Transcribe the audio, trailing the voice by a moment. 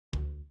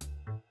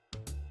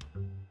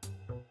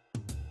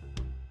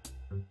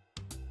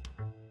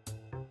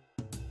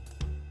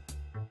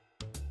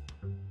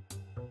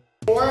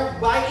for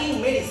buying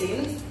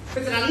medicines เป็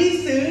นสถานที่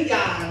ซื้อย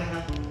านะค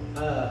รับ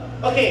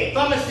โอเค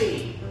pharmacy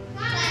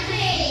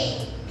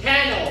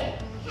kennel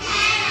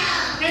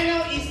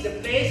is the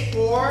place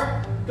for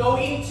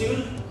going to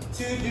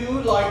do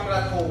ลอยกร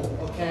ะทง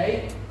okay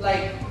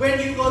like when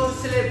you go to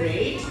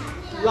celebrate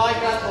ลอย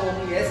กระทง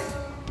yes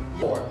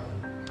or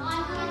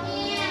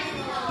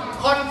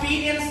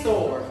convenience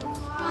store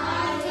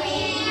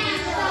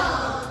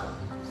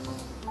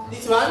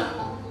this one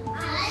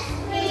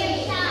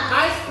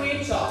ice cream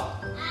shop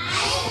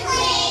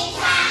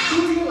do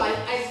you like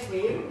ice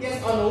cream yes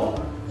or no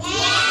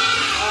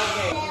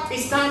okay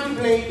it's time to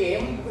play a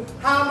game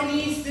how many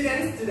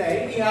students today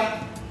we have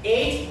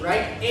 8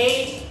 right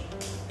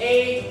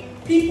 8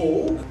 people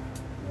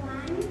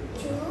 1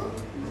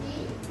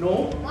 2 no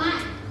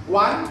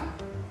 1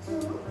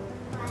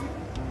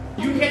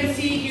 you can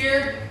see here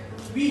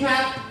we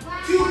have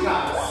 2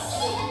 cars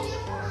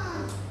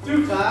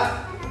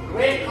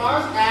red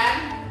cars and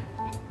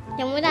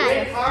ยังไม่ได้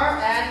red car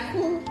and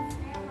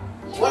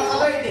what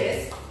color it is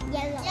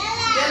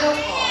yellow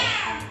car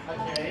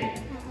okay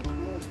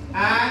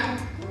and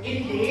in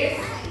this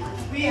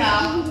we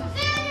have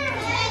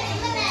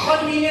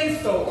convenience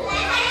store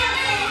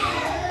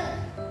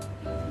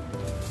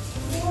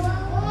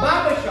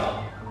barber shop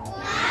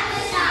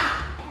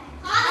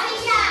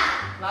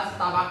ร้านส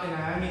ตาร์บัคเลยน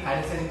ะมีขายใน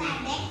เซ็น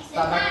สต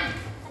าร์บัค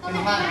เป็น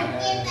ห้างเล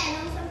ย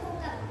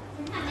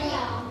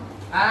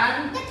and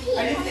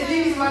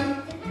this one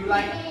you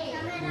like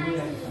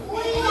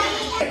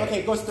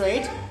okay go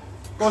straight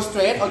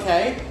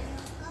okay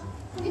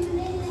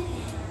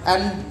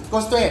and go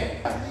straight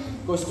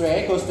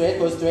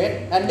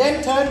and then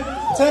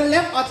turn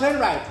left or turn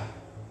right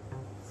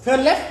turn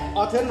left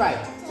or turn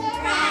right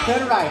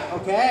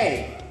okay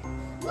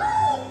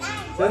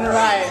turn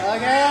right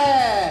okay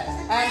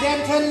and then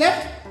turn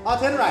left or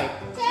turn right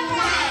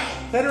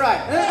turn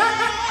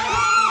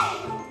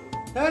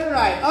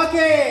right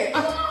okay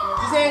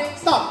you say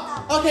stop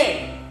okay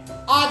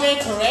are they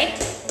correct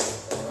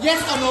yes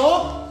or no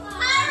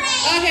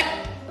okay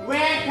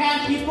where can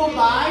people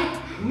buy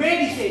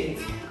medicines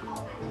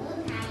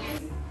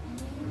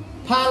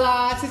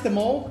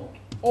paracetamol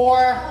or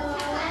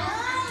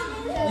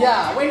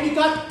yeah when you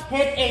got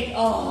headache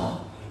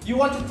you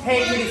want to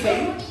take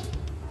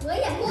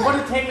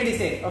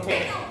medicine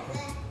okay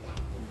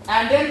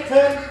and then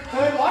turn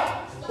what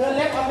turn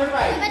left or turn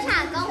right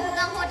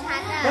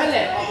turn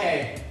left okay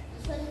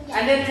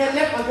and then turn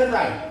left or turn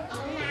right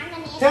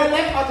turn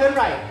left or turn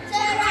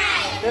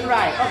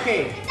right okay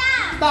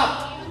stop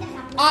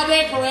are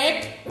they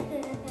correct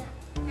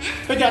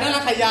เป็นอย่างนั้นล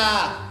ะขยา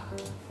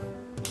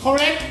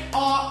correct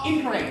or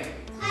incorrect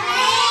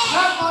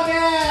correct or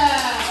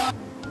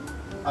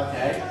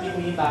okay give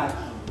me back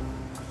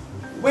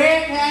where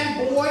can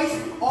boys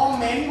or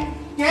men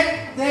get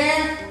their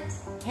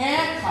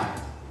hair cut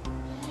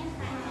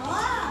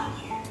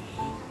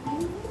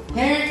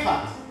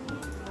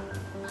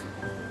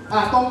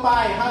ตรงไป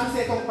how to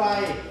say ตรงไป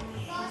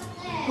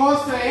go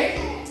straight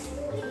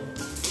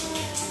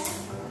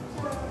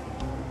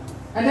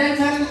and then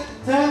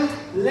turn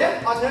left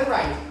or turn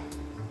right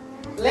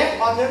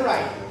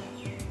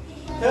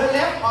turn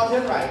left or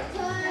turn right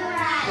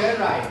turn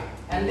right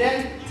and then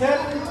turn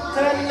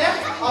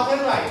left or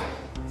turn right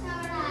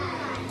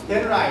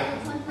turn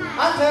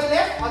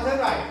left or turn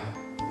right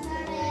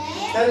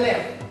turn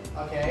left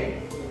okay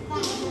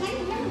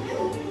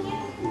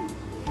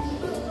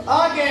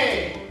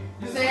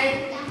you say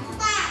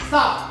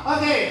stop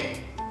okay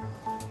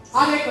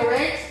are they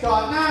correct จอ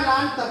ดหน้าร้า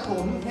นตัดผ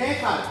ม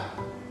haircut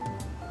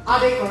are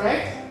they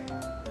correct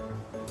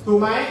ถูก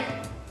ไหม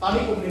ตอน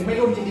นี้กลุ่มหนึ่งไม่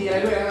ร่วมยินดีอะไร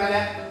ด้วยนะเ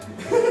นี่ย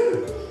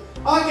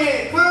โอเค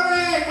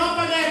correct ขอบ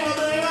คุณเลยขอบ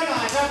คุณเลยว่าหน่อ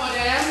ยครับหมอแด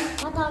ม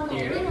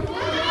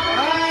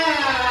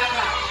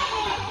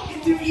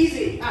it's too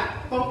easy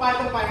ตรงไ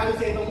ป how to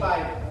say ตรงไป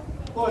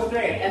go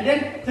straight and then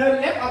turn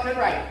left or turn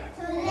right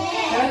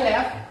turn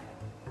left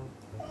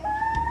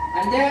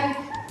and then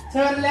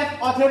turn left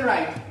or turn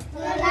right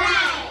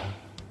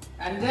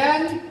and then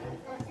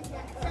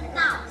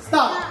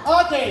stop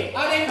okay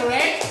are they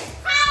correct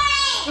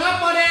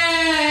Come on in.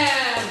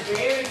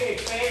 Very good.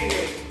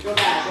 Go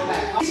back.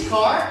 Which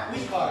car?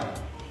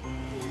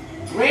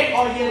 Red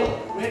or yellow?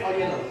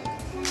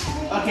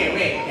 Okay,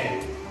 red. Okay.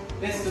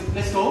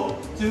 Let's go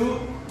to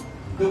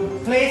the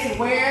place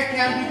where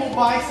can people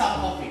buy some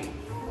coffee.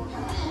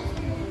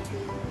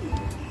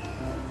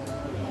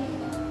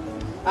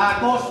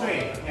 Go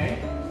straight. Okay.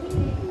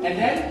 And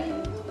then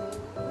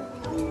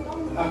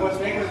go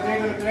straight.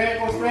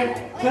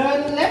 Turn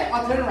left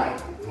or turn right.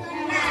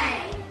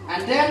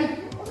 And then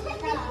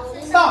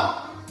stop.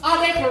 Are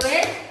they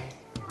correct?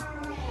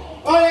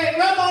 Okay,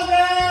 rub on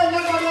them.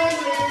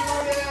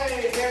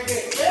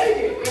 Very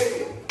good.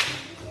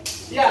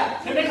 Yeah,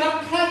 เห็นไหมครับ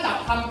แค่จับ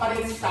คำประเด็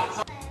นจับ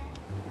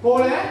โก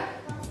เลยนะ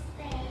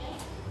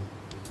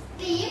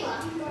ตีบเหรอ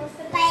ส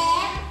เต็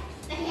ป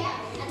ไ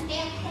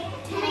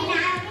ม่น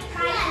านไม่ใค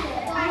ร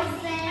ไป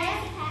เซฟ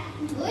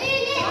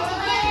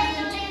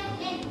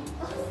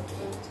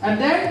and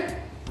then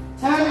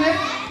turn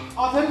left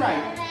or turn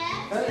right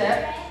turn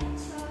left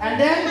and and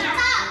then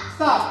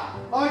stop.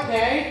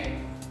 Okay.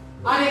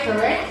 Are they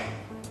correct?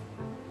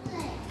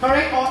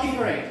 Correct or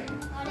incorrect?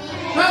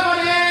 Come on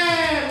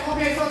in.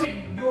 Okay, so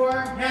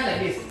your hand like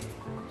this.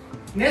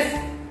 Next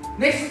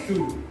to.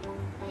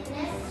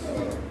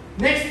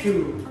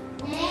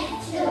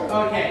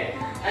 Okay.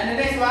 And the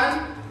next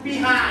one,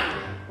 behind.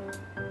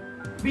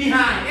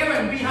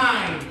 Even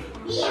behind.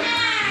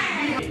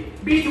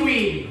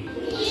 Between.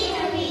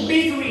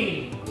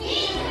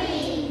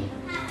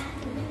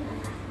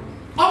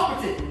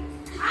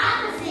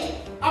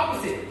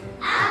 Opposite.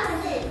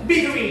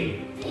 Between.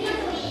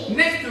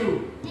 Next to.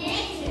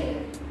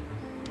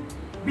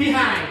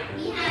 Behind.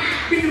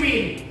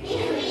 Between.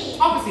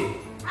 Opposite.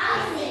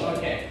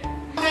 Okay.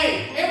 Okay,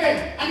 Evan.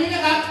 อันนี้น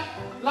ะครับ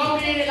เรา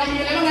มีอะไรบ้าง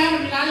นะมั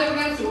นมีร้านอะไรบ้าง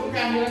นะสูง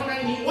กันมีอะไรบ้างนะ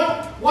นี้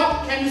What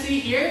can you see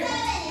here?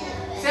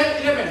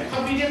 7-Eleven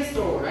convenience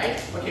store, right?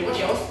 Okay, what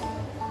else?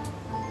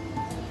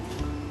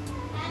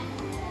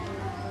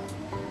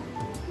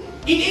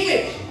 In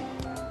English,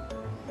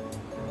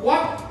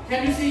 what can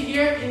you see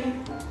here in?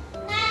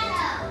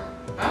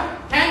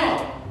 Candle.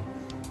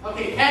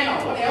 Okay, candle.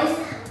 What else?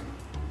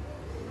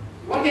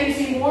 What can you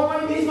see more? What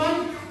is this one?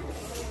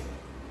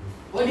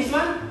 What is this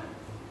one?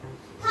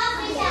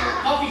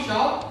 Coffee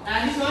shop.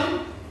 And this one?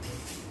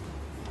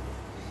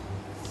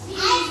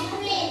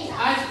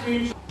 Ice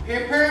cream shop.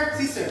 Paper,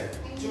 scissors.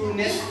 To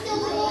nest.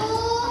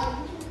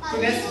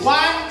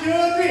 1,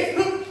 2, 3.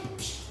 Look.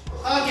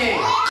 Okay.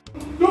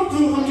 Look to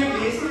come here,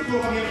 please.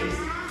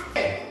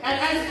 Okay. An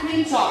ice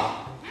cream shop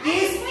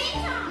is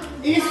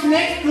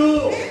next to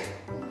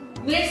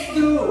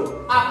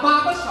a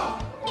barber shop.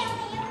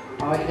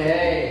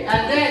 Okay.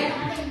 And then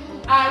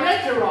a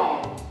restaurant.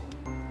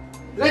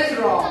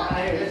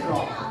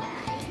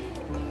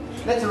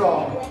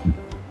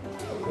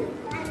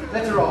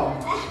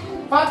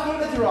 Fast food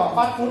restaurant.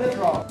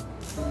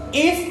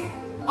 Is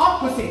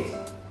opposite.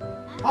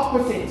 A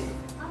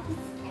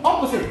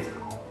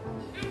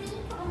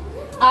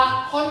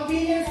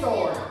convenience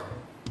store.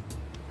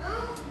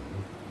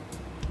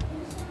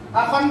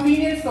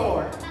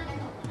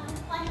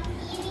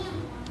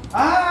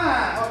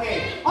 Okay.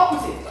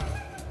 Opposite.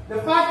 The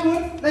fast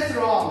food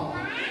restaurant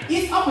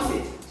is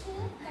opposite.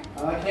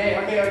 Okay.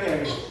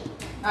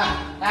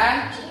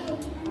 And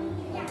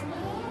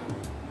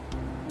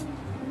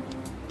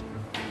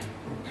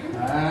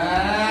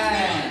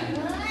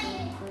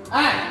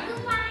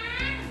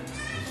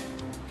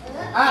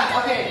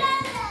okay.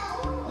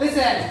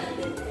 Listen.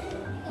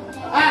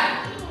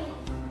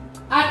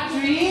 A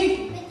tree.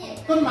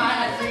 ต้นไม้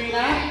a tree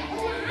นะ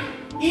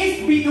is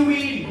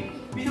between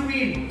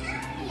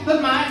ต้น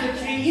ไม้ the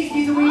tree is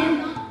between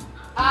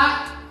a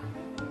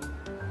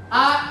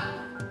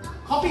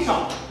coffee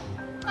shop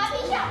ไ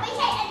ม่ใ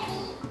ช่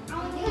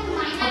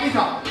อันนี้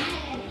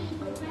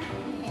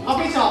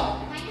coffee shop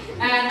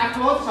and a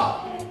clothes shop.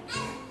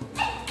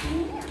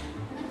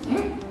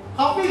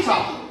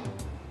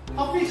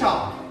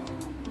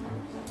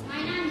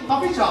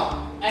 Coffee shop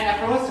and a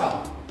clothes shop.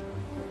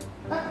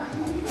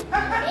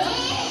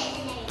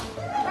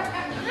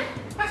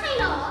 ใช่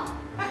หรอ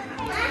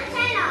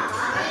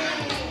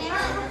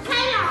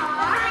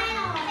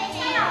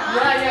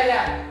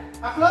Yeah.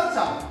 A clothes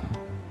shop.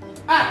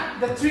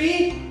 The tree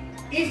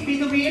is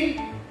between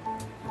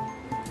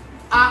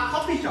a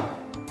coffee shop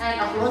and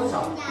a clothes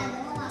shop.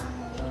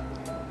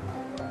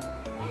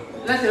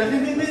 และเสร็จแล้ว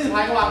ที่สุดท้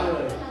ายก็วางเล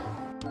ย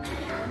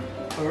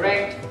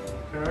Correct.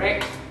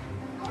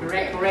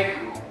 Okay,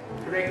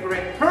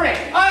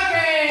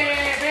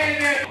 very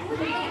good.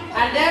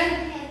 And then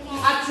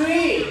a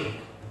tree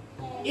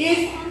is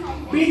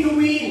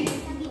between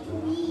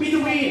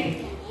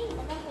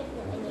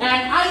an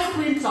ice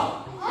cream shop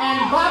and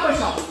barber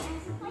shop.